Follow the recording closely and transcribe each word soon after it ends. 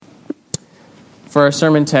For our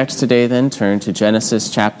sermon text today, then, turn to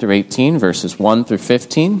Genesis chapter 18, verses 1 through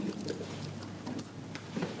 15.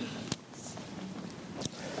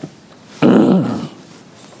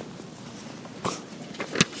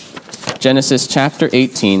 Genesis chapter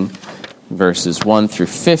 18, verses 1 through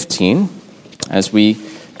 15. As we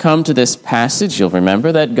come to this passage, you'll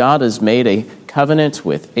remember that God has made a covenant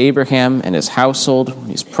with Abraham and his household.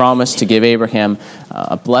 He's promised to give Abraham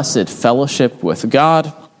a blessed fellowship with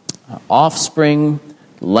God, offspring,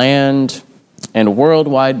 land, and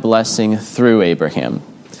worldwide blessing through Abraham.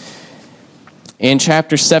 In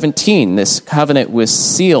chapter 17, this covenant was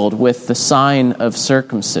sealed with the sign of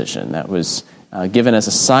circumcision that was given as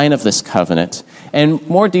a sign of this covenant, and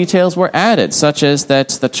more details were added, such as that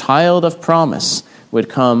the child of promise would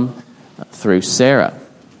come through Sarah.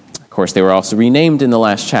 Of course, they were also renamed in the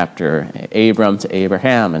last chapter, Abram to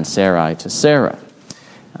Abraham and Sarai to Sarah.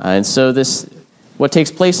 And so what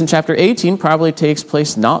takes place in chapter 18 probably takes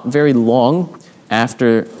place not very long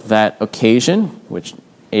after that occasion, which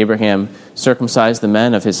Abraham circumcised the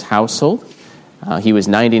men of his household. He was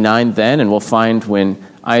 99 then, and we'll find when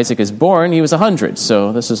Isaac is born, he was 100.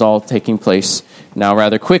 So this is all taking place now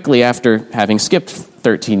rather quickly after having skipped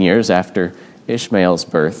 13 years after Ishmael's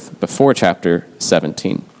birth, before chapter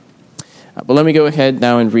 17. But let me go ahead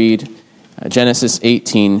now and read Genesis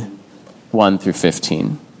 18, 1 through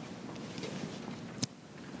 15.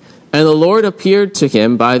 And the Lord appeared to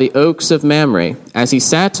him by the oaks of Mamre, as he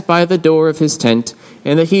sat by the door of his tent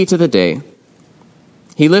in the heat of the day.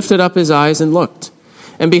 He lifted up his eyes and looked,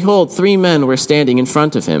 and behold, 3 men were standing in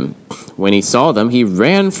front of him. When he saw them, he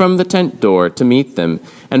ran from the tent door to meet them,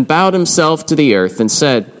 and bowed himself to the earth, and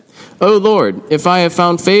said, O Lord, if I have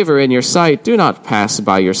found favor in your sight, do not pass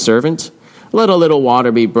by your servant. Let a little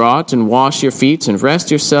water be brought, and wash your feet, and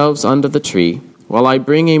rest yourselves under the tree, while I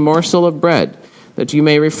bring a morsel of bread, that you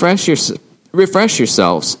may refresh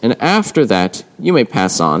yourselves, and after that you may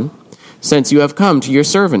pass on, since you have come to your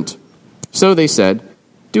servant. So they said,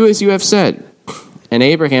 Do as you have said. And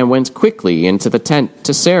Abraham went quickly into the tent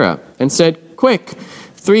to Sarah, and said, Quick,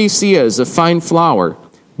 3 seahs of fine flour,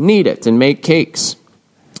 knead it, and make cakes.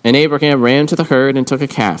 And Abraham ran to the herd and took a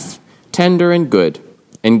calf, tender and good,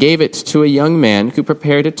 and gave it to a young man who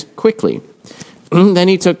prepared it quickly. Then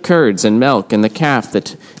he took curds and milk and the calf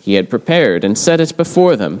that he had prepared and set it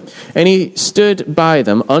before them, and he stood by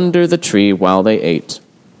them under the tree while they ate.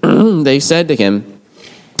 They said to him,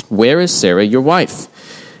 Where is Sarah, your wife?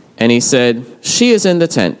 And he said, She is in the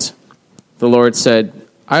tent. The Lord said,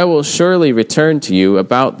 I will surely return to you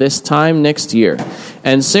about this time next year,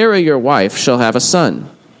 and Sarah, your wife, shall have a son.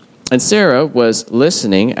 And Sarah was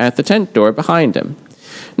listening at the tent door behind him.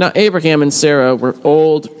 Now Abraham and Sarah were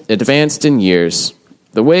old, advanced in years.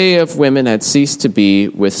 The way of women had ceased to be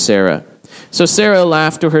with Sarah. So Sarah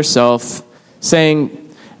laughed to herself,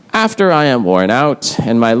 saying, After I am worn out,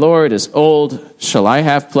 and my Lord is old, shall I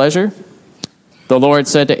have pleasure? The Lord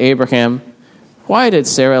said to Abraham, Why did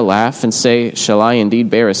Sarah laugh and say, Shall I indeed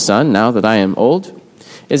bear a son now that I am old?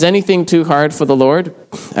 Is anything too hard for the Lord?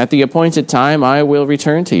 At the appointed time I will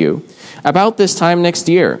return to you, about this time next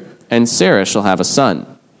year, and Sarah shall have a son.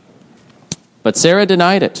 But Sarah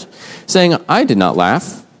denied it, saying, I did not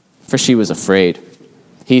laugh, for she was afraid.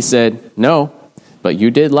 He said, No, but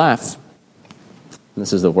you did laugh.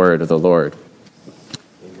 This is the word of the Lord.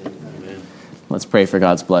 Amen. Let's pray for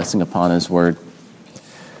God's blessing upon his word.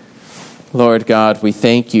 Lord God, we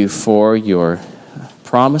thank you for your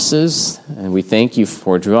promises, and we thank you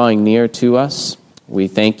for drawing near to us. We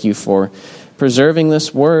thank you for preserving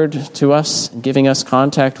this word to us, giving us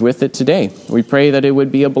contact with it today. We pray that it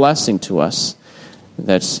would be a blessing to us,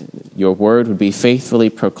 that your word would be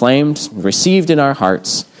faithfully proclaimed, received in our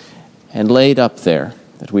hearts, and laid up there,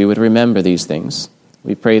 that we would remember these things.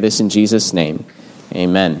 We pray this in Jesus' name.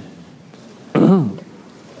 Amen. I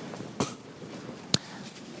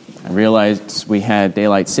realized we had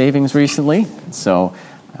daylight savings recently, so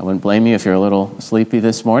I wouldn't blame you if you're a little sleepy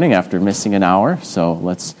this morning after missing an hour. So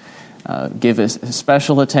let's give a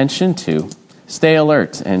special attention to stay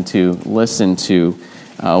alert and to listen to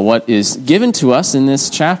what is given to us in this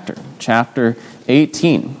chapter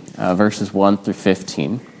 18, verses 1 through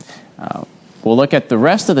 15. We'll look at the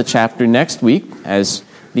rest of the chapter next week as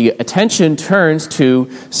the attention turns to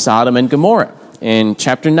Sodom and Gomorrah. In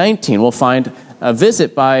chapter 19, we'll find a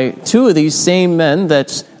visit by 2 of these same men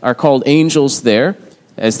that are called angels there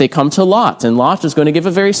as they come to Lot. And Lot is going to give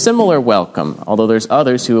a very similar welcome, although there's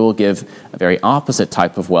others who will give a very opposite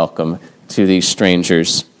type of welcome to these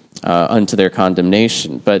strangers unto their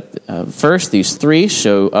condemnation. But first, these 3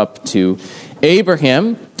 show up to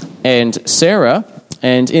Abraham and Sarah,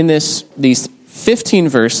 and in these 15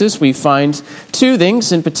 verses, we find two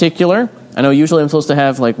things in particular. I know usually I'm supposed to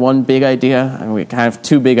have like one big idea, and we have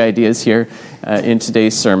two big ideas here in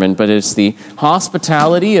today's sermon, but it's the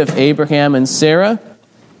hospitality of Abraham and Sarah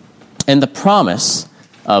and the promise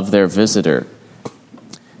of their visitor.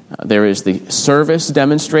 There is the service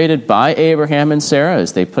demonstrated by Abraham and Sarah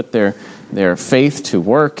as they put their faith to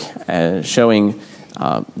work, showing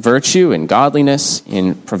virtue and godliness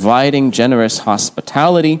in providing generous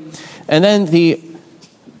hospitality. And then the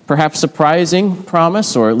perhaps surprising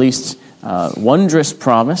promise, or at least wondrous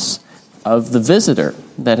promise, of the visitor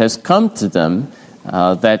that has come to them,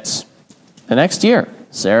 that the next year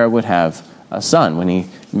Sarah would have a son when he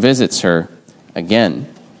visits her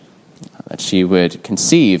again, that she would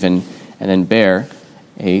conceive and then bear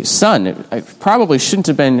a son. It probably shouldn't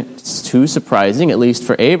have been too surprising, at least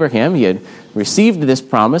for Abraham. He had received this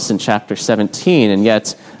promise in chapter 17, and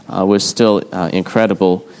yet was still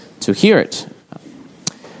incredible to hear it.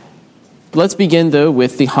 Let's begin, though,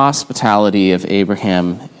 with the hospitality of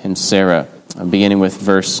Abraham and Sarah, beginning with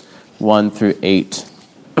verse 1 through 8.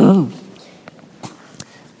 The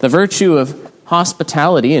virtue of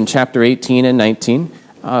hospitality in chapter 18 and 19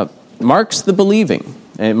 marks the believing,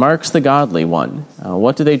 and it marks the godly one.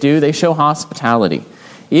 What do? They show hospitality.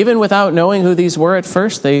 Even without knowing who these were at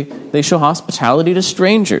first, they show hospitality to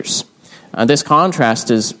strangers. This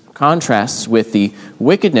contrasts with the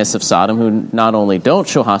wickedness of Sodom, who not only don't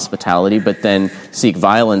show hospitality, but then seek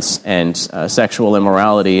violence and sexual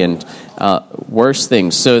immorality and worse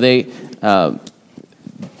things. So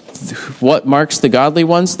what marks the godly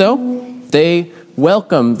ones, though? They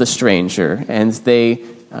welcome the stranger, and they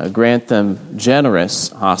grant them generous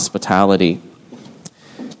hospitality.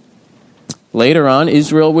 Later on,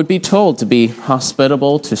 Israel would be told to be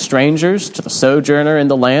hospitable to strangers, to the sojourner in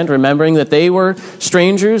the land, remembering that they were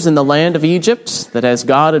strangers in the land of Egypt, that as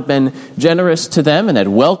God had been generous to them and had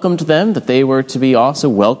welcomed them, that they were to be also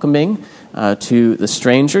welcoming to the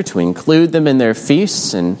stranger, to include them in their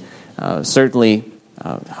feasts, and certainly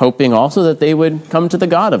hoping also that they would come to the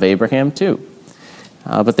God of Abraham too.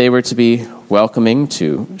 But they were to be welcoming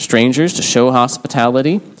to strangers, to show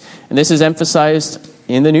hospitality. And this is emphasized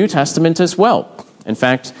in the New Testament as well. In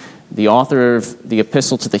fact, the author of the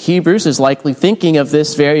Epistle to the Hebrews is likely thinking of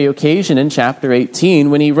this very occasion in chapter 18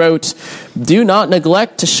 when he wrote, "Do not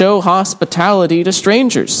neglect to show hospitality to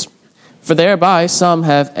strangers, for thereby some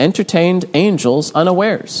have entertained angels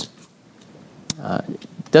unawares."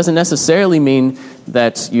 It doesn't necessarily mean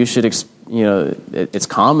that you should, it's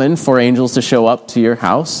common for angels to show up to your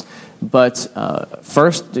house. But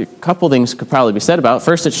first, a couple things could probably be said about it.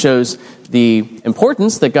 First, it shows the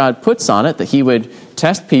importance that God puts on it, that he would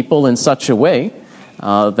test people in such a way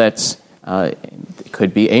that it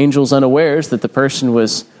could be angels unawares that the person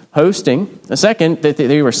was hosting. The second, that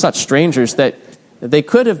they were such strangers that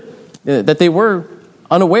they were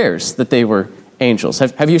unawares that they were angels.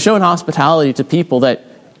 Have you shown hospitality to people that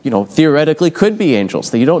theoretically could be angels,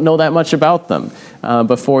 that you don't know that much about them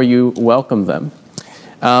before you welcome them?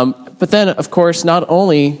 But then, of course, not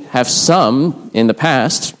only have some in the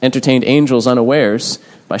past entertained angels unawares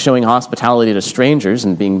by showing hospitality to strangers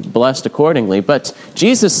and being blessed accordingly, but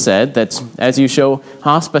Jesus said that as you show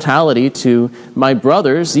hospitality to my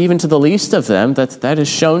brothers, even to the least of them, that is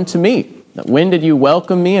shown to me. That when did you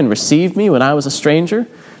welcome me and receive me when I was a stranger?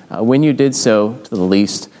 When you did so to the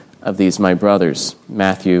least of these my brothers.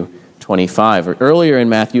 Matthew 25. Or earlier in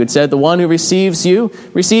Matthew it said, "The one who receives you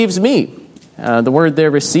receives me." The word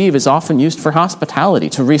there, receive, is often used for hospitality,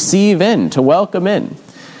 to receive in, to welcome in.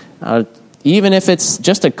 Even if it's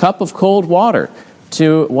just a cup of cold water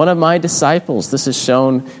to one of my disciples, this is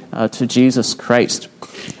shown to Jesus Christ.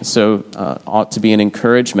 So ought to be an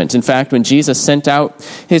encouragement. In fact, when Jesus sent out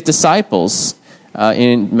his disciples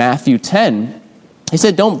in Matthew 10, he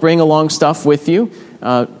said, "Don't bring along stuff with you.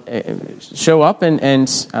 Show up and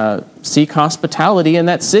seek hospitality in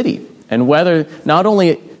that city." And whether not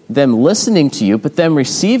only them listening to you, but them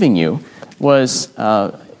receiving you was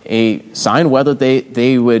a sign whether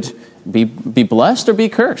they would be blessed or be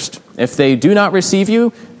cursed. If they do not receive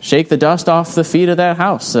you, shake the dust off the feet of that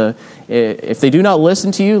house. If they do not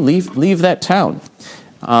listen to you, leave that town.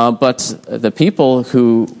 But the people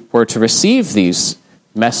who were to receive these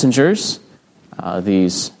messengers,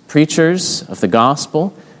 these preachers of the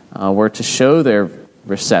gospel, were to show their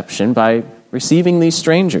reception by receiving these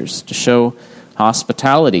strangers, to show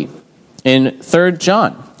hospitality. In 3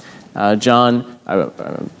 John, John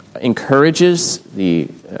encourages the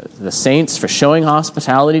saints for showing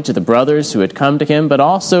hospitality to the brothers who had come to him, but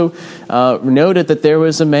also noted that there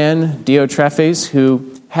was a man, Diotrephes, who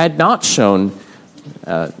had not shown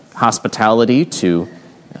hospitality to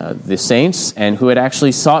the saints and who had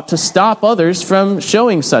actually sought to stop others from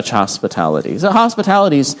showing such hospitality. So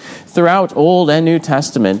hospitality is throughout Old and New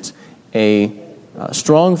Testament a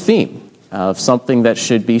strong theme of something that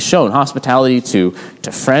should be shown. Hospitality to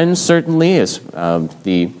friends, certainly, as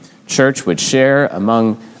the church would share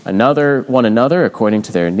among one another according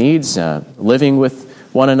to their needs, living with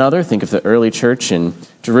one another. Think of the early church in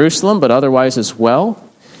Jerusalem, but otherwise as well.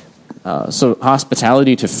 So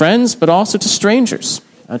hospitality to friends, but also to strangers,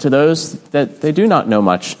 to those that they do not know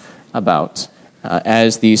much about,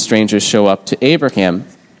 as these strangers show up to Abraham,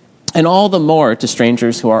 and all the more to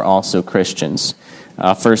strangers who are also Christians.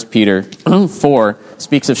 1 Peter 4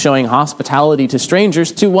 speaks of showing hospitality to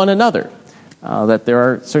strangers to one another, that there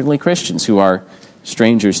are certainly Christians who are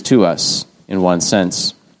strangers to us in one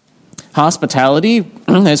sense. Hospitality,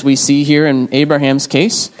 as we see here in Abraham's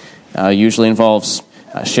case, usually involves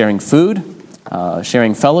sharing food,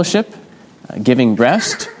 sharing fellowship, giving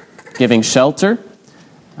rest, giving shelter.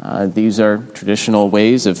 These are traditional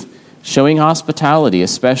ways of showing hospitality,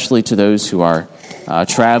 especially to those who are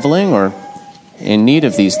traveling or in need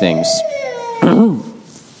of these things.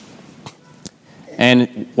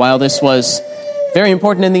 And while this was very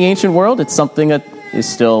important in the ancient world, it's something that is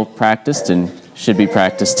still practiced and should be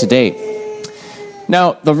practiced today.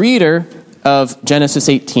 Now, the reader of Genesis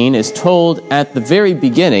 18 is told at the very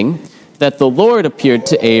beginning that the Lord appeared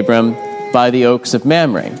to Abram by the oaks of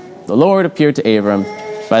Mamre. The Lord appeared to Abram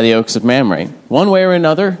by the oaks of Mamre. One way or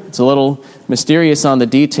another, it's a little mysterious on the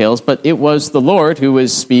details, but it was the Lord who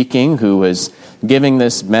was speaking, who was giving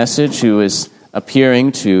this message, who was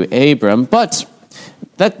appearing to Abram. But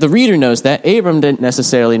that the reader knows that. Abram didn't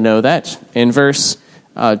necessarily know that. In verse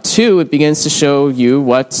 2, it begins to show you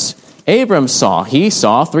what Abram saw. He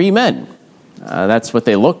saw 3 men. That's what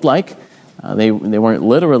they looked like. They weren't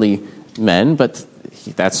literally men, but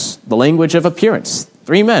that's the language of appearance.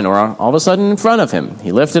 3 men were all of a sudden in front of him.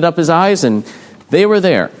 He lifted up his eyes, and they were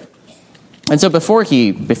there. And so before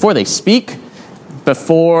they speak,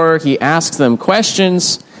 before he asks them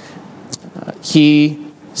questions, he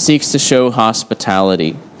seeks to show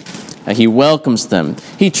hospitality. He welcomes them.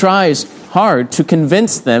 He tries hard to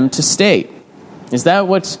convince them to stay. Is that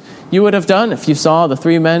what you would have done if you saw the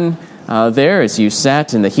 3 men there as you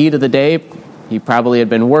sat in the heat of the day? He probably had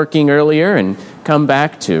been working earlier and come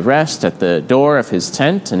back to rest at the door of his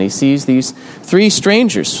tent, and he sees these 3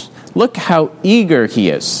 strangers. Look how eager he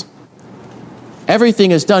is.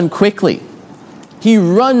 Everything is done quickly. He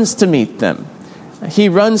runs to meet them. He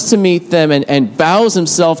runs to meet them and bows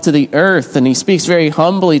himself to the earth, and he speaks very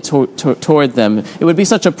humbly toward them. It would be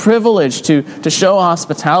such a privilege to show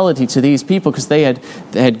hospitality to these people because they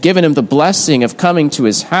had given him the blessing of coming to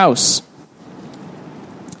his house.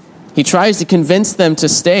 He tries to convince them to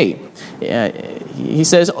stay. He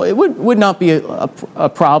says, it would not be a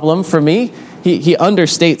problem for me. He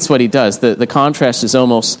understates what he does. The contrast is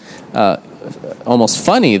almost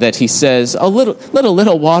funny that he says, let a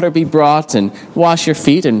little water be brought and wash your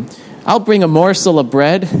feet, and I'll bring a morsel of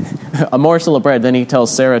bread. A morsel of bread. Then he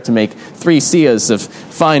tells Sarah to make 3 seahs of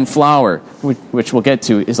fine flour, which we'll get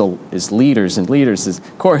to is liters and liters, is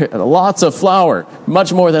lots of flour,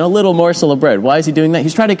 much more than a little morsel of bread. Why is he doing that?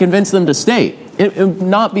 He's trying to convince them to stay. It would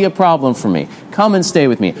not be a problem for me. Come and stay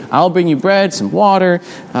with me. I'll bring you bread, some water,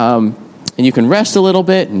 and you can rest a little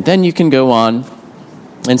bit, and then you can go on.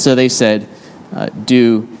 And so they said,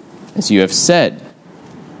 do as you have said.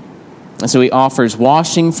 And so he offers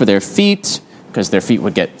washing for their feet, because their feet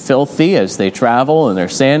would get filthy as they travel in their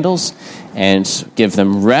sandals, and give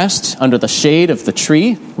them rest under the shade of the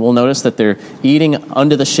tree. We'll notice that they're eating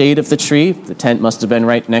under the shade of the tree. The tent must have been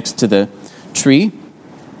right next to the tree,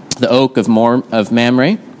 the oak of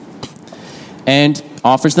Mamre, and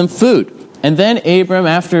offers them food. And then Abram,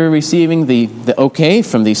 after receiving the okay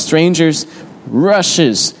from these strangers,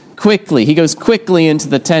 rushes quickly. He goes quickly into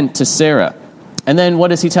the tent to Sarah. And then what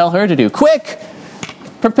does he tell her to do? Quick!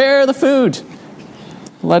 Prepare the food.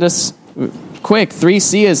 Quick, 3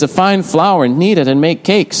 seahs of fine flour, knead it and make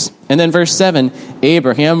cakes. And then verse 7,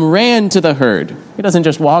 Abraham ran to the herd. He doesn't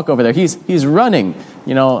just walk over there. He's running.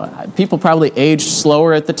 You know, people probably aged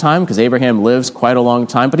slower at the time because Abraham lives quite a long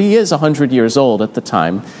time, but he is 100 years old at the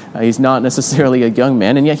time. He's not necessarily a young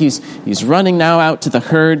man, and yet he's running now out to the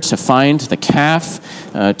herd to find the calf,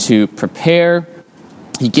 to prepare.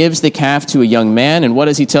 He gives the calf to a young man, and what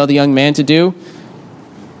does he tell the young man to do?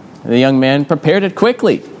 The young man prepared it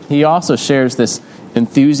quickly. He also shares this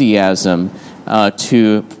enthusiasm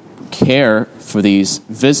to care for these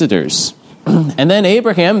visitors. And then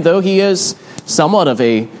Abraham, though he is somewhat of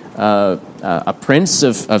a prince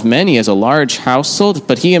of many, has a large household,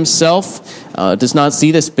 but he himself does not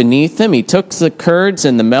see this beneath him. He took the curds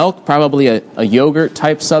and the milk, probably a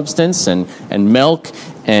yogurt-type substance, and milk,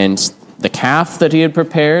 and the calf that he had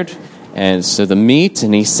prepared, and so the meat,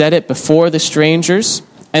 and he set it before the strangers.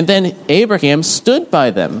 And then Abraham stood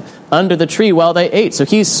by them under the tree while they ate. So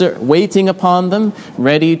he's waiting upon them,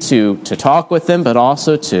 ready to talk with them, but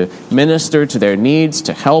also to minister to their needs,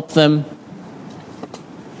 to help them.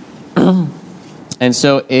 And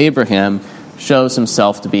so Abraham shows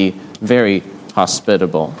himself to be very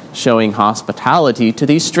hospitable, showing hospitality to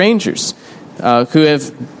these strangers who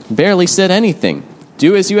have barely said anything.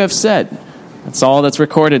 Do as you have said. That's all that's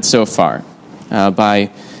recorded so far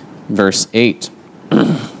by verse 8.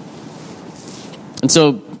 And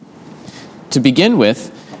so, to begin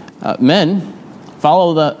with, men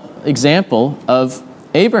follow the example of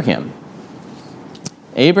Abraham.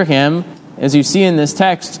 Abraham, as you see in this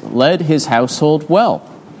text, led his household well.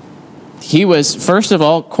 He was, first of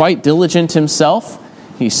all, quite diligent himself.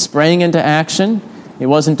 He sprang into action. He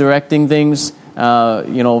wasn't directing things,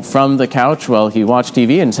 from the couch while he watched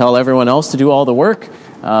TV and tell everyone else to do all the work.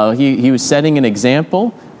 He was setting an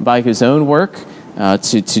example by his own work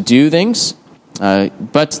to do things.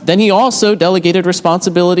 But then he also delegated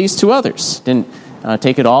responsibilities to others. Didn't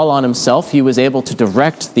take it all on himself. He was able to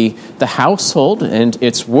direct the household and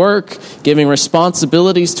its work, giving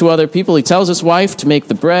responsibilities to other people. He tells his wife to make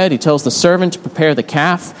the bread. He tells the servant to prepare the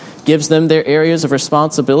calf, gives them their areas of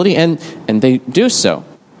responsibility, and they do so.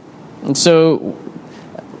 And so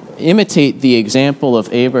imitate the example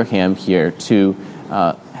of Abraham here to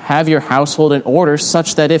have your household in order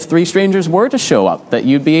such that if 3 strangers were to show up, that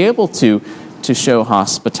you'd be able to show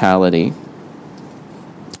hospitality,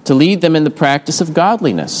 to lead them in the practice of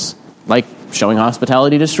godliness, like showing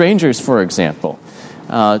hospitality to strangers, for example,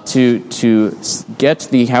 to get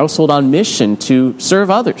the household on mission to serve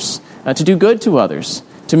others, to do good to others,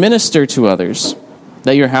 to minister to others,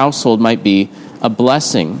 that your household might be a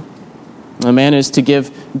blessing. A man is to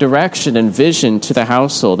give direction and vision to the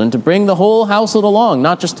household and to bring the whole household along,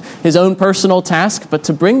 not just his own personal task, but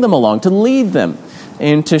to bring them along, to lead them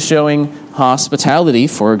into showing hospitality,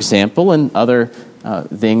 for example, and other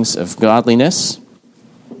things of godliness,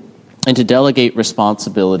 and to delegate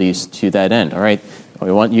responsibilities to that end. All right,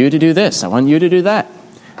 we want you to do this. I want you to do that.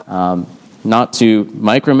 Not to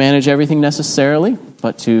micromanage everything necessarily,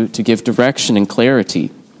 but to give direction and clarity.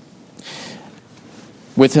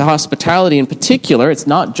 With hospitality in particular, it's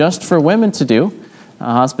not just for women to do.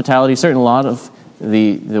 Hospitality, certainly a lot of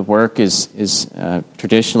the work is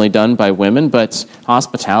traditionally done by women, but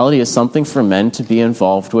hospitality is something for men to be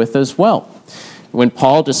involved with as well. When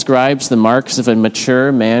Paul describes the marks of a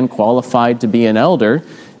mature man qualified to be an elder,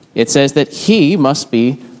 it says that he must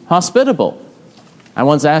be hospitable. I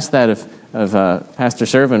once asked that of Pastor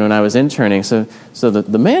Servant when I was interning. So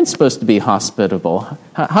the man's supposed to be hospitable.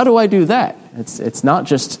 How do I do that? It's not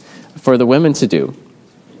just for the women to do.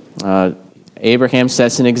 Abraham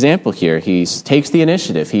sets an example here. He takes the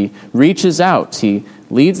initiative. He reaches out. He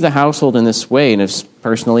leads the household in this way and is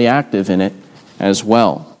personally active in it as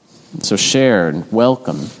well. So share and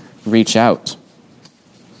welcome, reach out.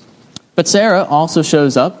 But Sarah also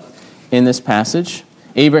shows up in this passage.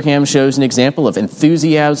 Abraham shows an example of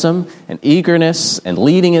enthusiasm and eagerness and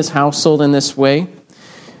leading his household in this way.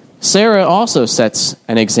 Sarah also sets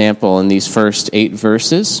an example in these first 8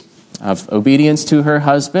 verses of obedience to her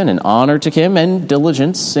husband and honor to him and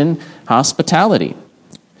diligence in hospitality.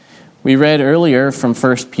 We read earlier from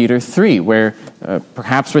 1 Peter 3, where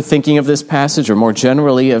perhaps we're thinking of this passage, or more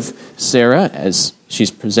generally of Sarah as she's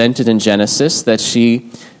presented in Genesis, that she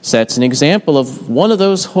sets an example of one of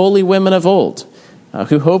those holy women of old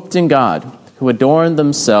who hoped in God, who adorned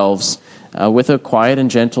themselves with a quiet and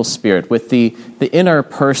gentle spirit, with the inner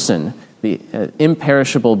person, the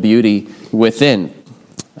imperishable beauty within,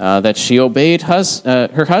 that she obeyed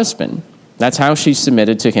her husband. That's how she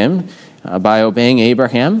submitted to him, by obeying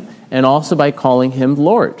Abraham, and also by calling him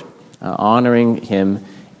Lord, honoring him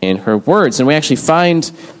in her words. And we actually find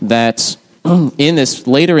that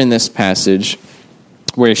later in this passage,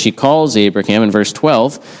 where she calls Abraham in verse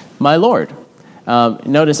 12, my Lord.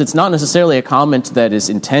 Notice it's not necessarily a comment that is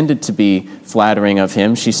intended to be flattering of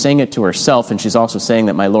him. She's saying it to herself, and she's also saying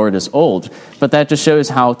that my Lord is old. But that just shows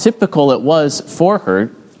how typical it was for her.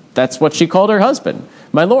 That's what she called her husband,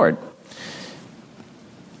 my Lord.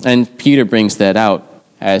 And Peter brings that out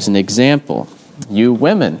as an example. You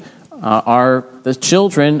women are the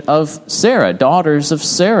children of Sarah, daughters of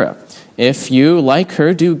Sarah. If you, like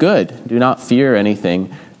her, do good, do not fear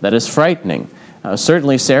anything that is frightening.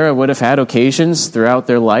 Certainly Sarah would have had occasions throughout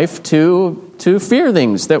their life to to fear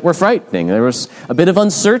things that were frightening. There was a bit of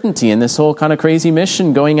uncertainty in this whole kind of crazy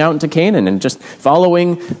mission going out into Canaan and just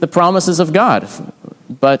following the promises of God.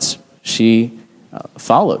 But she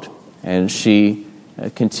followed, and she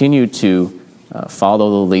continued to follow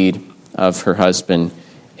the lead of her husband,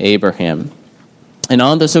 Abraham. And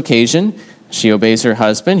on this occasion, she obeys her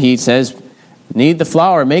husband. He says, "Knead the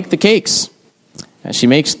flour, make the cakes." And she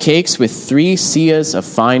makes cakes with 3 seahs of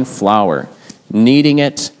fine flour, kneading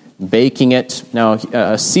it, baking it. Now,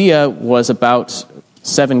 a seah was about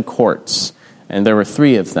 7 quarts, and there were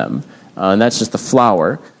 3 of them. And that's just the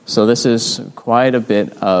flour. So this is quite a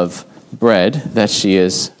bit of bread that she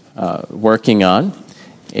is working on.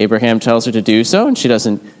 Abraham tells her to do so, and she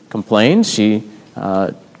doesn't complain. She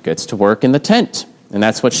gets to work in the tent. And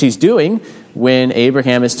that's what she's doing when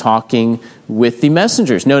Abraham is talking with the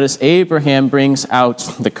messengers. Notice Abraham brings out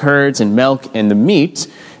the curds and milk and the meat.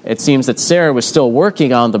 It seems that Sarah was still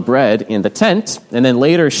working on the bread in the tent, and then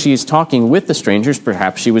later she's talking with the strangers.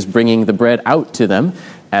 Perhaps she was bringing the bread out to them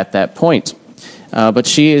at that point. But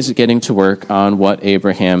she is getting to work on what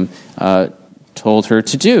Abraham told her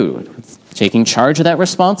to do, taking charge of that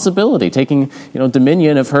responsibility, taking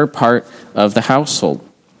dominion of her part of the household.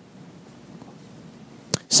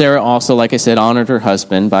 Sarah also, like I said, honored her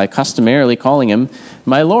husband by customarily calling him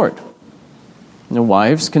my Lord.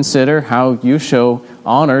 Wives, consider how you show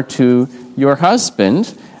honor to your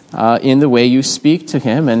husband in the way you speak to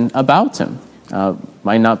him and about him.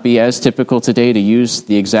 Might not be as typical today to use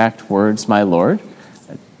the exact words, my Lord.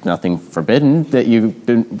 Nothing forbidden that you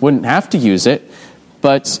wouldn't have to use it,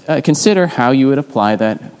 but consider how you would apply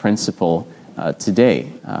that principle today,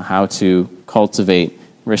 how to cultivate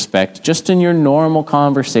respect just in your normal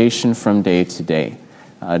conversation from day to day,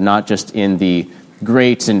 not just in the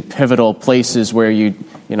great and pivotal places where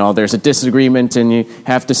there's a disagreement and you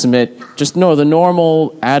have to submit. Just know the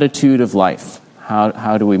normal attitude of life.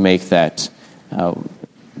 How do we make that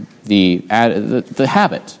the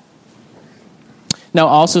habit? Now,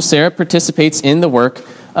 also Sarah participates in the work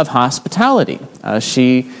of hospitality.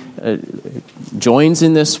 She joins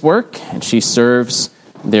in this work and she serves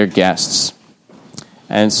their guests.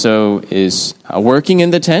 And so is working in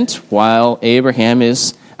the tent while Abraham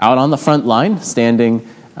is out on the front line, standing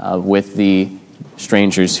with the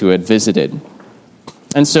strangers who had visited.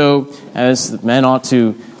 And so, as men ought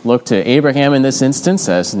to look to Abraham in this instance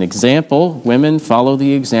as an example, women follow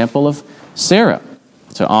the example of Sarah.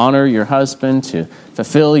 To honor your husband, to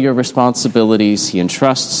fulfill your responsibilities he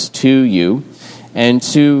entrusts to you, and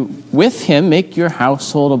to, with him, make your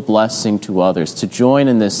household a blessing to others, to join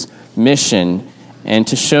in this mission and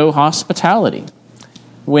to show hospitality.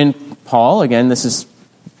 When Paul, again, this is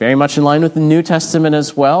very much in line with the New Testament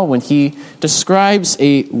as well, when he describes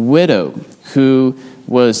a widow who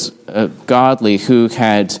was godly, who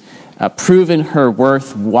had proven her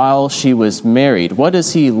worth while she was married, what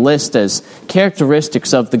does he list as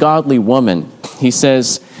characteristics of the godly woman? He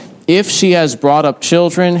says, if she has brought up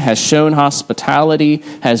children, has shown hospitality,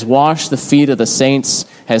 has washed the feet of the saints,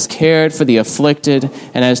 has cared for the afflicted,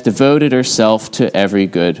 and has devoted herself to every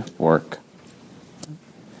good work.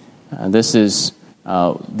 This is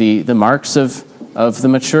the marks of the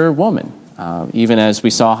mature woman, even as we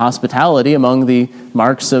saw hospitality among the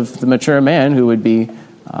marks of the mature man who would be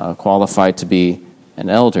qualified to be an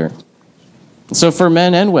elder. So for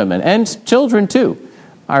men and women, and children too,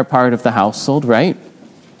 are part of the household, right?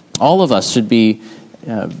 All of us should be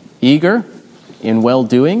eager in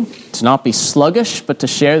well-doing, to not be sluggish, but to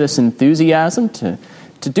share this enthusiasm, to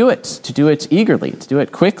do it eagerly, to do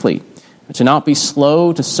it quickly, to not be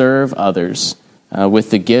slow to serve others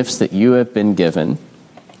with the gifts that you have been given.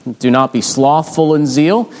 Do not be slothful in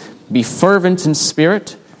zeal, be fervent in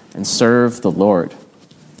spirit, and serve the Lord.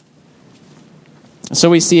 So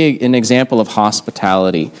we see an example of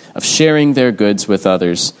hospitality, of sharing their goods with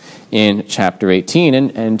others in chapter 18,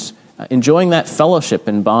 and enjoying that fellowship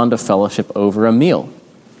and bond of fellowship over a meal.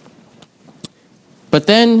 But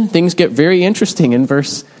then things get very interesting in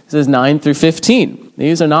verses 9 through 15.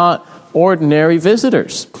 These are not ordinary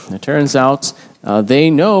visitors. It turns out they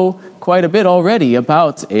know quite a bit already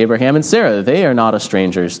about Abraham and Sarah. They are not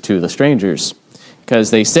strangers to the strangers,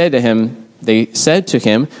 because they said to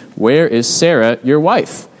him, "Where is Sarah, your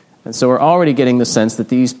wife?" And so we're already getting the sense that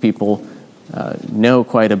these people know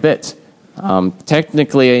quite a bit.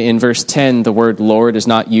 Technically, in verse 10, the word Lord is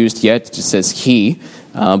not used yet. It just says he,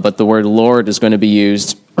 but the word Lord is going to be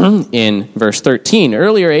used in verse 13.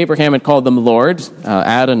 Earlier, Abraham had called them Lord,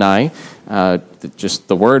 Adonai, just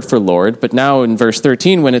the word for Lord. But now in verse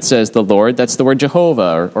 13, when it says the Lord, that's the word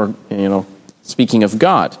Jehovah, or speaking of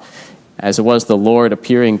God, as it was the Lord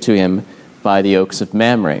appearing to him by the oaks of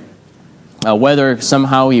Mamre. whether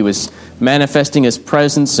somehow he was manifesting his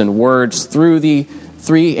presence and words through the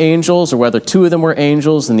three angels, or whether two of them were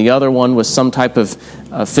angels and the other one was some type of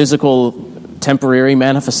physical temporary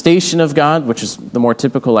manifestation of God, which is the more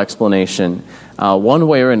typical explanation. One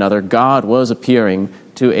way or another, God was appearing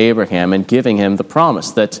to Abraham and giving him the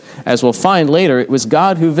promise that, as we'll find later, it was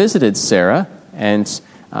God who visited Sarah and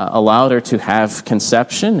allowed her to have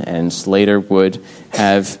conception and later would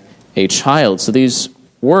have a child. So these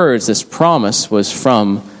words, this promise, was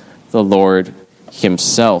from the Lord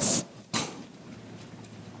himself.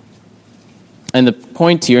 And the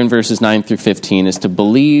point here in verses 9 through 15 is to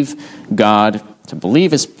believe God, to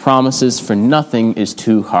believe his promises, for nothing is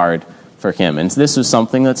too hard for him. And this was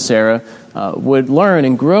something that Sarah would learn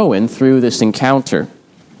and grow in through this encounter.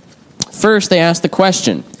 First, they asked the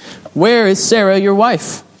question, "Where is Sarah, your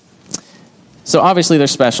wife?" So obviously they're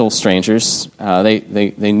special strangers.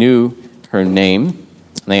 They knew her name.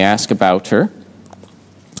 They ask about her.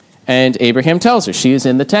 And Abraham tells her she is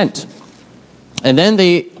in the tent. And then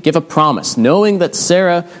they give a promise, knowing that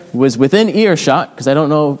Sarah was within earshot, because I don't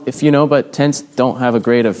know if you know, but tents don't have a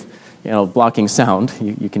grade of blocking sound.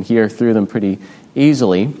 You can hear through them pretty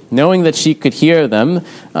easily. Knowing that she could hear them,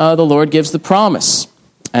 the Lord gives the promise.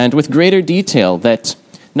 And with greater detail that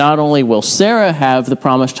not only will Sarah have the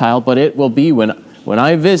promised child, but it will be when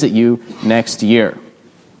I visit you next year.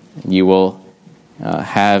 You will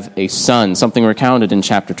have a son, something recounted in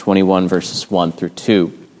chapter 21, verses 1 through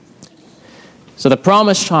 2. So the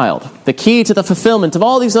promised child, the key to the fulfillment of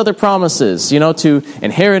all these other promises, to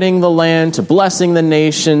inheriting the land, to blessing the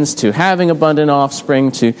nations, to having abundant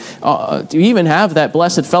offspring, to even have that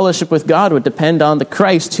blessed fellowship with God would depend on the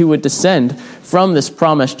Christ who would descend from this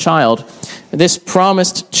promised child. This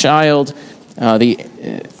promised child,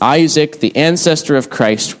 Isaac, the ancestor of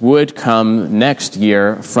Christ, would come next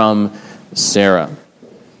year from Sarah.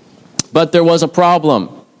 But there was a problem.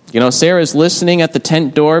 Sarah's listening at the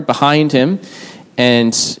tent door behind him.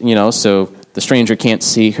 And, so the stranger can't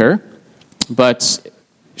see her. But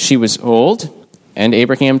she was old, and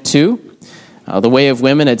Abraham too. The way of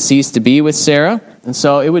women had ceased to be with Sarah. And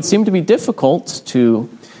so it would seem to be difficult to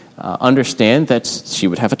understand that she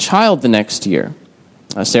would have a child the next year.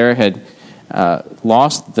 Sarah had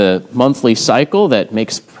lost the monthly cycle that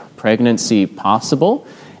makes pregnancy possible.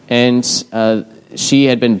 And she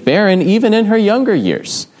had been barren even in her younger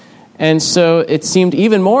years. And so it seemed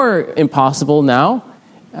even more impossible now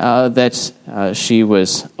that she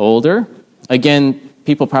was older. Again,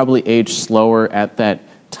 people probably aged slower at that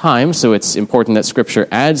time, so it's important that Scripture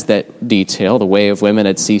adds that detail. The way of women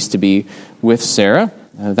had ceased to be with Sarah.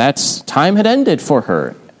 That time had ended for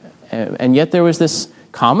her. And yet there was this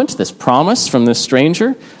comment, this promise from this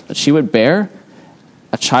stranger that she would bear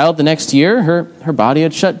a child the next year. Her body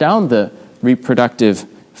had shut down the reproductive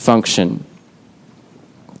function.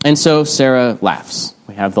 And so Sarah laughs.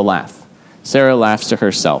 We have the laugh. Sarah laughs to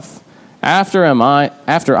herself. After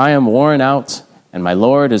I am worn out and my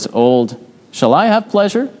Lord is old, shall I have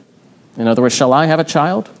pleasure? In other words, shall I have a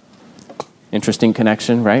child? Interesting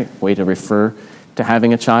connection, right? Way to refer to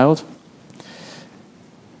having a child.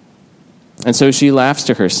 And so she laughs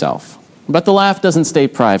to herself. But the laugh doesn't stay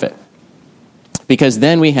private, because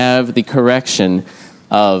then we have the correction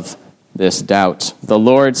of this doubt. The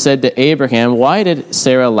Lord said to Abraham, "Why did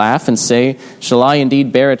Sarah laugh and say, 'Shall I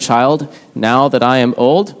indeed bear a child now that I am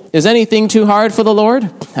old?' Is anything too hard for the Lord?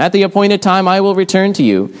 At the appointed time I will return to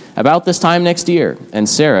you, about this time next year, and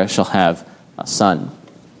Sarah shall have a son."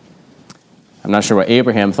 I'm not sure what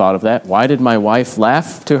Abraham thought of that. Why did my wife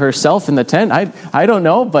laugh to herself in the tent? I don't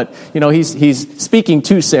know, but he's speaking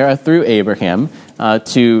to Sarah through Abraham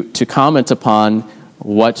to comment upon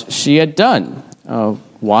what she had done.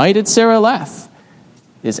 Why did Sarah laugh?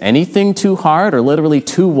 Is anything too hard or literally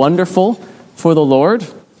too wonderful for the Lord?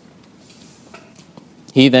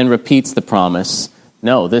 He then repeats the promise.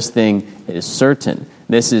 No, this thing is certain.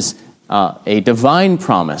 This is a divine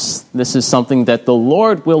promise. This is something that the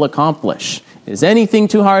Lord will accomplish. Is anything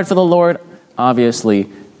too hard for the Lord? Obviously,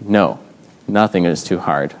 no. Nothing is too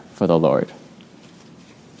hard for the Lord.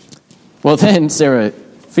 Well, then Sarah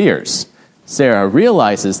fears. Sarah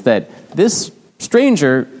realizes that this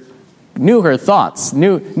stranger knew her thoughts,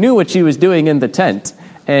 knew what she was doing in the tent,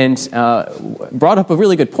 and brought up a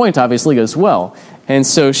really good point, obviously, as well. And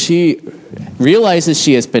so she realizes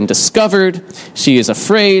she has been discovered. She is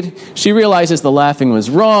afraid. She realizes the laughing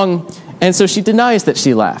was wrong. And so she denies that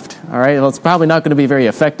she laughed. All right, well, it's probably not going to be a very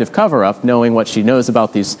effective cover-up, knowing what she knows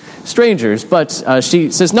about these strangers. But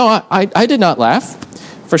she says, "No, I did not laugh,"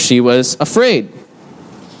 for she was afraid.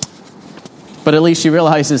 But at least she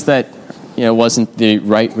realizes that wasn't the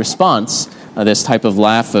right response. This type of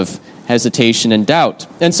laugh of hesitation and doubt.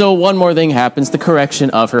 And so one more thing happens, the correction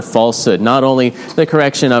of her falsehood. Not only the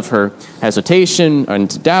correction of her hesitation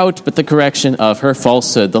and doubt, but the correction of her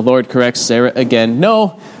falsehood. The Lord corrects Sarah again.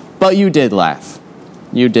 No, but you did laugh.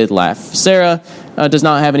 You did laugh. Sarah does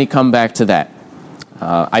not have any comeback to that.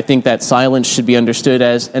 I think that silence should be understood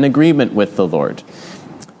as an agreement with the Lord.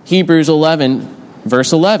 Hebrews 11,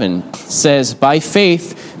 verse 11 says, "By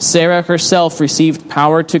faith, Sarah herself received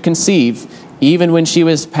power to conceive, even when she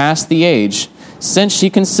was past the age, since she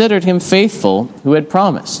considered him faithful who had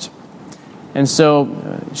promised." And so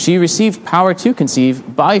she received power to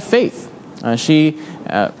conceive by faith. She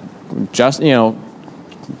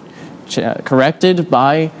corrected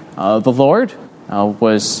by the Lord,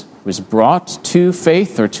 was brought to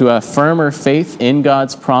faith, or to a firmer faith in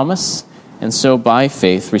God's promise, and so by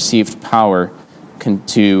faith received power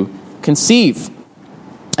to conceive.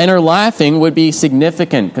 And her laughing would be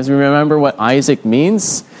significant, because we remember what Isaac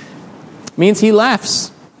means. It means he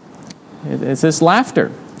laughs. It's this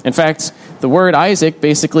laughter. In fact, the word Isaac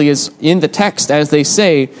basically is in the text as they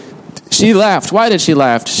say, she laughed. Why did she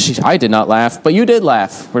laugh? I did not laugh, but you did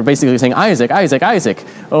laugh. We're basically saying Isaac, Isaac, Isaac,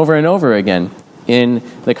 over and over again in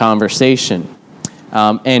the conversation.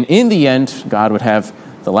 And in the end, God would have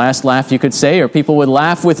the last laugh, you could say, or people would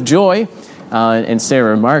laugh with joy. And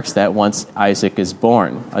Sarah remarks that once Isaac is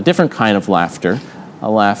born. A different kind of laughter,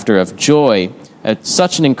 a laughter of joy at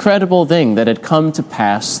such an incredible thing that had come to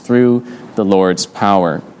pass through the Lord's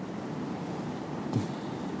power.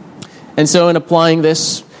 And so in applying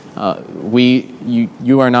this,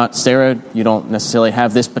 you are not Sarah, you don't necessarily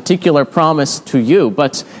have this particular promise to you,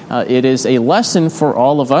 but it is a lesson for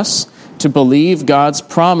all of us to believe God's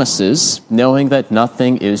promises, knowing that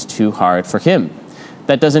nothing is too hard for him.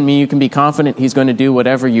 That doesn't mean you can be confident he's going to do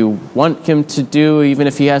whatever you want him to do, even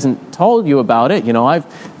if he hasn't told you about it. I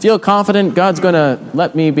feel confident God's going to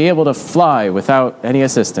let me be able to fly without any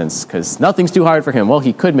assistance, because nothing's too hard for him. Well,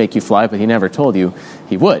 he could make you fly, but he never told you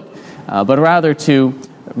he would. But rather to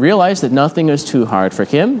realize that nothing is too hard for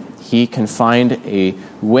him. He can find a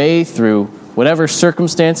way through whatever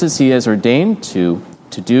circumstances he has ordained to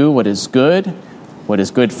do what is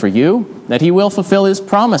good for you, that he will fulfill his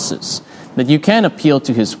promises, that you can appeal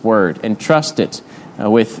to his word and trust it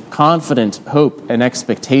with confident hope and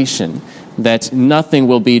expectation that nothing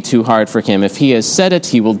will be too hard for him. If he has said it,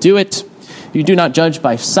 he will do it. You do not judge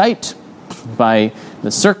by sight, by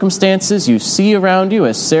the circumstances you see around you,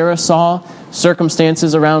 as Sarah saw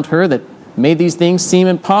circumstances around her that made these things seem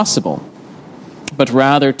impossible, but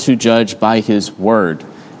rather to judge by his word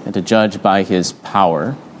and to judge by his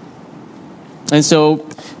power. And so,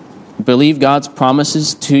 believe God's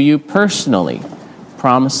promises to you personally,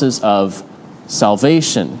 promises of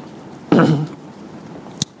salvation.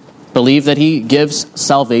 Believe that he gives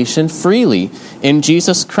salvation freely in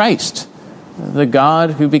Jesus Christ, the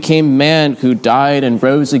God who became man, who died and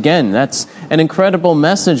rose again. That's an incredible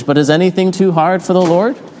message, but is anything too hard for the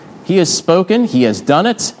Lord? He has spoken, he has done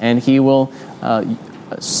it, and he will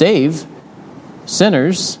save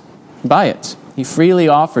sinners by it. He freely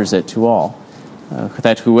offers it to all.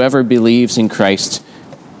 That whoever believes in Christ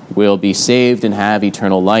will be saved and have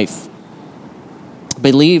eternal life.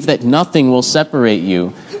 Believe that nothing will separate you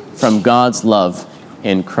from God's love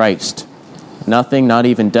in Christ. Nothing, not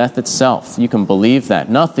even death itself. You can believe that.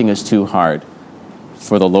 Nothing is too hard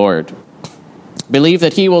for the Lord. Believe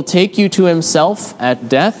that he will take you to himself at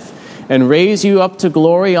death and raise you up to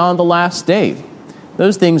glory on the last day.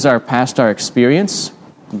 Those things are past our experience.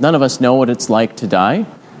 None of us know what it's like to die.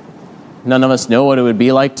 None of us know what it would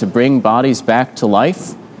be like to bring bodies back to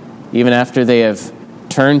life, even after they have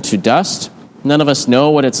turned to dust. None of us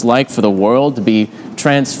know what it's like for the world to be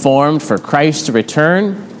transformed, for Christ to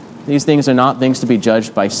return. These things are not things to be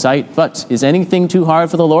judged by sight. But is anything too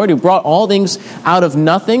hard for the Lord, who brought all things out of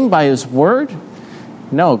nothing by his word?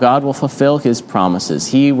 No, God will fulfill his promises.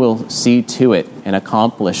 He will see to it and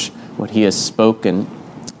accomplish what he has spoken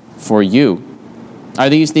for you. Are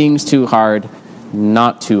these things too hard?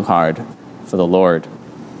 Not too hard for the Lord.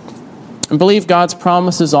 And believe God's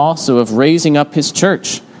promises also of raising up his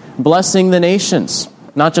church, blessing the nations,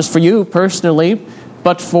 not just for you personally,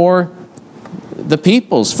 but for the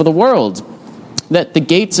peoples, for the world, that the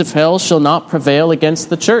gates of hell shall not prevail against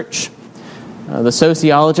the church. The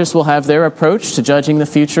sociologists will have their approach to judging the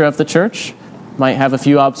future of the church, might have a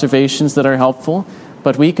few observations that are helpful,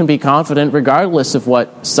 but we can be confident, regardless of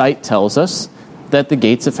what sight tells us, that the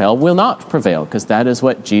gates of hell will not prevail, because that is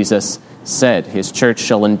what Jesus said. His church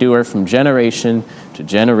shall endure from generation to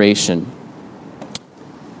generation.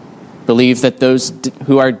 Believe that those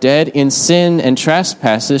who are dead in sin and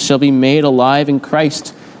trespasses shall be made alive in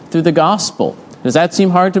Christ through the gospel. Does that seem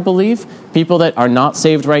hard to believe? People that are not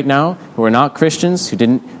saved right now, who are not Christians,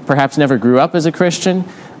 who perhaps never grew up as a Christian,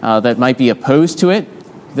 that might be opposed to it,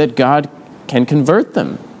 that God can convert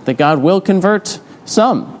them, that God will convert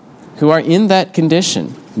some who are in that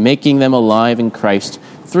condition, making them alive in Christ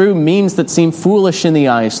through means that seem foolish in the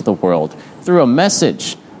eyes of the world, through a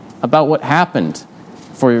message about what happened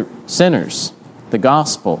for sinners, the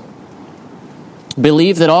gospel.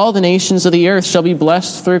 Believe that all the nations of the earth shall be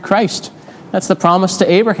blessed through Christ. That's the promise to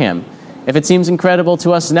Abraham. If it seems incredible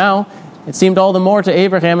to us now, it seemed all the more to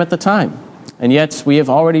Abraham at the time. And yet we have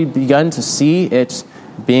already begun to see it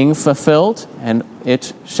being fulfilled, and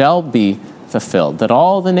it shall be fulfilled, that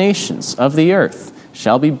all the nations of the earth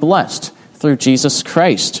shall be blessed through Jesus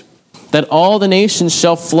Christ, that all the nations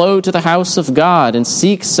shall flow to the house of God and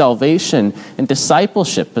seek salvation and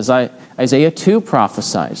discipleship, as Isaiah 2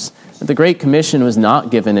 prophesies. That the Great Commission was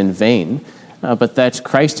not given in vain, but that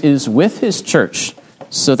Christ is with his church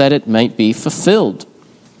so that it might be fulfilled.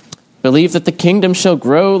 Believe that the kingdom shall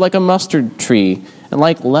grow like a mustard tree and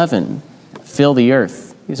like leaven fill the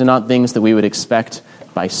earth. These are not things that we would expect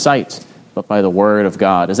by sight, but by the word of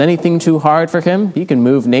God. Is anything too hard for him? He can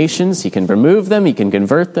move nations, he can remove them, he can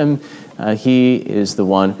convert them. He is the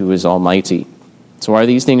one who is almighty. So are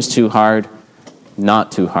these things too hard?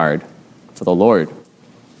 Not too hard for the Lord.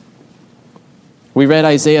 We read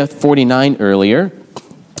Isaiah 49 earlier.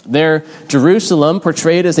 There, Jerusalem,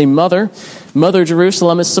 portrayed as a mother, Mother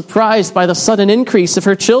Jerusalem is surprised by the sudden increase of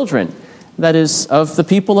her children, that is, of the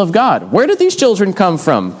people of God. Where did these children come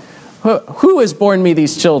from? Who has borne me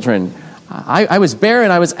these children? I was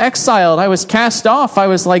barren, I was exiled, I was cast off, I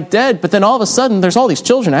was like dead, but then all of a sudden there's all these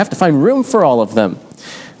children. I have to find room for all of them.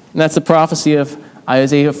 And that's the prophecy of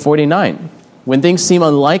Isaiah 49. When things seem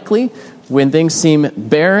unlikely, when things seem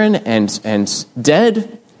barren and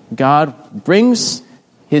dead, God brings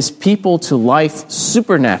his people to life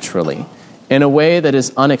supernaturally in a way that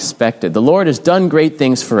is unexpected. The Lord has done great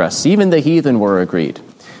things for us. Even the heathen were agreed.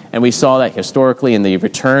 And we saw that historically in the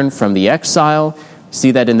return from the exile.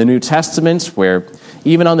 See that in the New Testament, where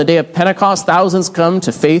even on the day of Pentecost, thousands come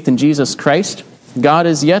to faith in Jesus Christ. God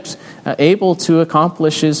is yet able to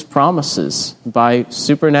accomplish his promises by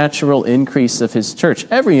supernatural increase of his church.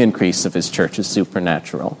 Every increase of his church is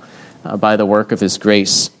supernatural by the work of his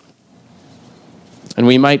grace. And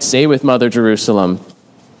we might say with Mother Jerusalem,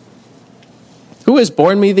 who has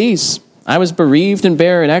borne me these? I was bereaved and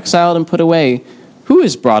bare and exiled and put away. Who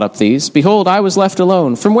has brought up these? Behold, I was left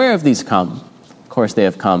alone. From where have these come? Of course, they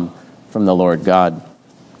have come from the Lord God.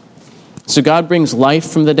 So God brings life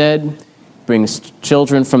from the dead, brings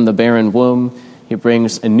children from the barren womb. He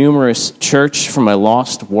brings a numerous church from a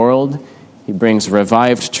lost world. He brings a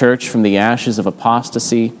revived church from the ashes of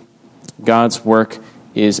apostasy. God's work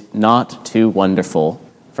is not too wonderful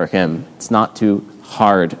for him. It's not too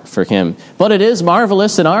hard for him. But it is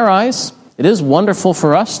marvelous in our eyes. It is wonderful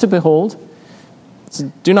for us to behold.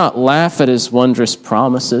 So do not laugh at his wondrous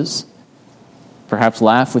promises. Perhaps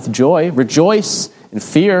laugh with joy. Rejoice in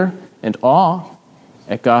fear and awe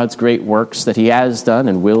at God's great works that he has done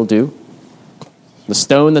and will do. The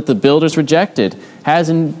stone that the builders rejected has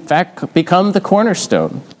in fact become the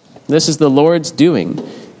cornerstone. This is the Lord's doing.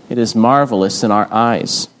 It is marvelous in our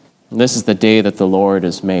eyes. And this is the day that the Lord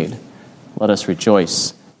has made. Let us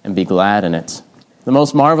rejoice and be glad in it. The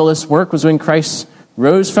most marvelous work was when Christ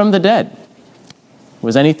rose from the dead.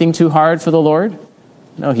 Was anything too hard for the Lord?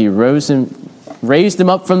 No, he raised him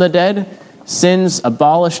up from the dead, sins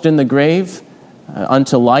abolished in the grave,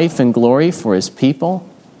 unto life and glory for his people.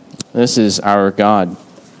 This is our God.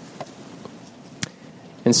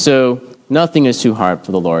 And so, nothing is too hard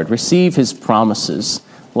for the Lord. Receive his promises.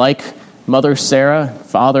 Like Mother Sarah,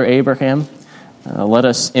 Father Abraham, let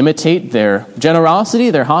us imitate their generosity,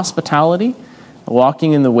 their hospitality,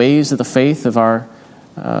 walking in the ways of the faith of our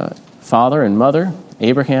father and mother,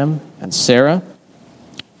 Abraham and Sarah,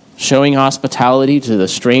 showing hospitality to the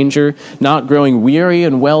stranger, not growing weary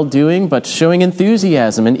in well-doing, but showing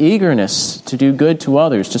enthusiasm and eagerness to do good to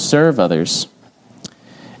others, to serve others.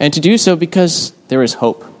 And to do so because there is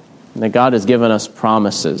hope, and that God has given us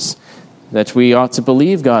promises, that we ought to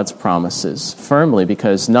believe God's promises firmly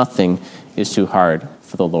because nothing is too hard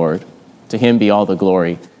for the Lord. To him be all the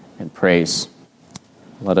glory and praise.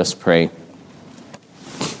 Let us pray.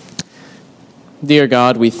 Dear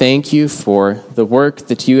God, we thank you for the work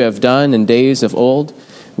that you have done in days of old.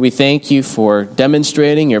 We thank you for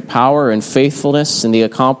demonstrating your power and faithfulness in the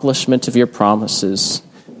accomplishment of your promises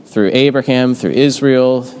through Abraham, through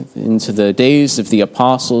Israel, into the days of the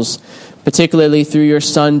apostles, particularly through your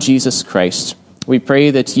Son, Jesus Christ. We pray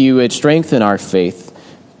that you would strengthen our faith,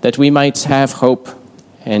 that we might have hope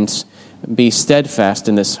and be steadfast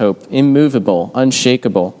in this hope, immovable,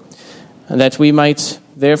 unshakable, and that we might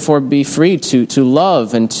therefore be free to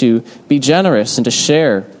love and to be generous and to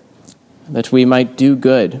share, that we might do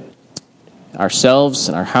good ourselves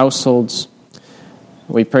and our households.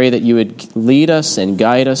 We pray that you would lead us and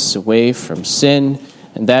guide us away from sin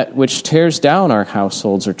and that which tears down our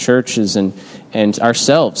households or churches and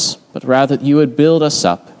ourselves, but rather that you would build us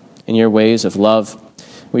up in your ways of love.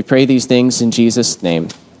 We pray these things in Jesus' name.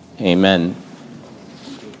 Amen.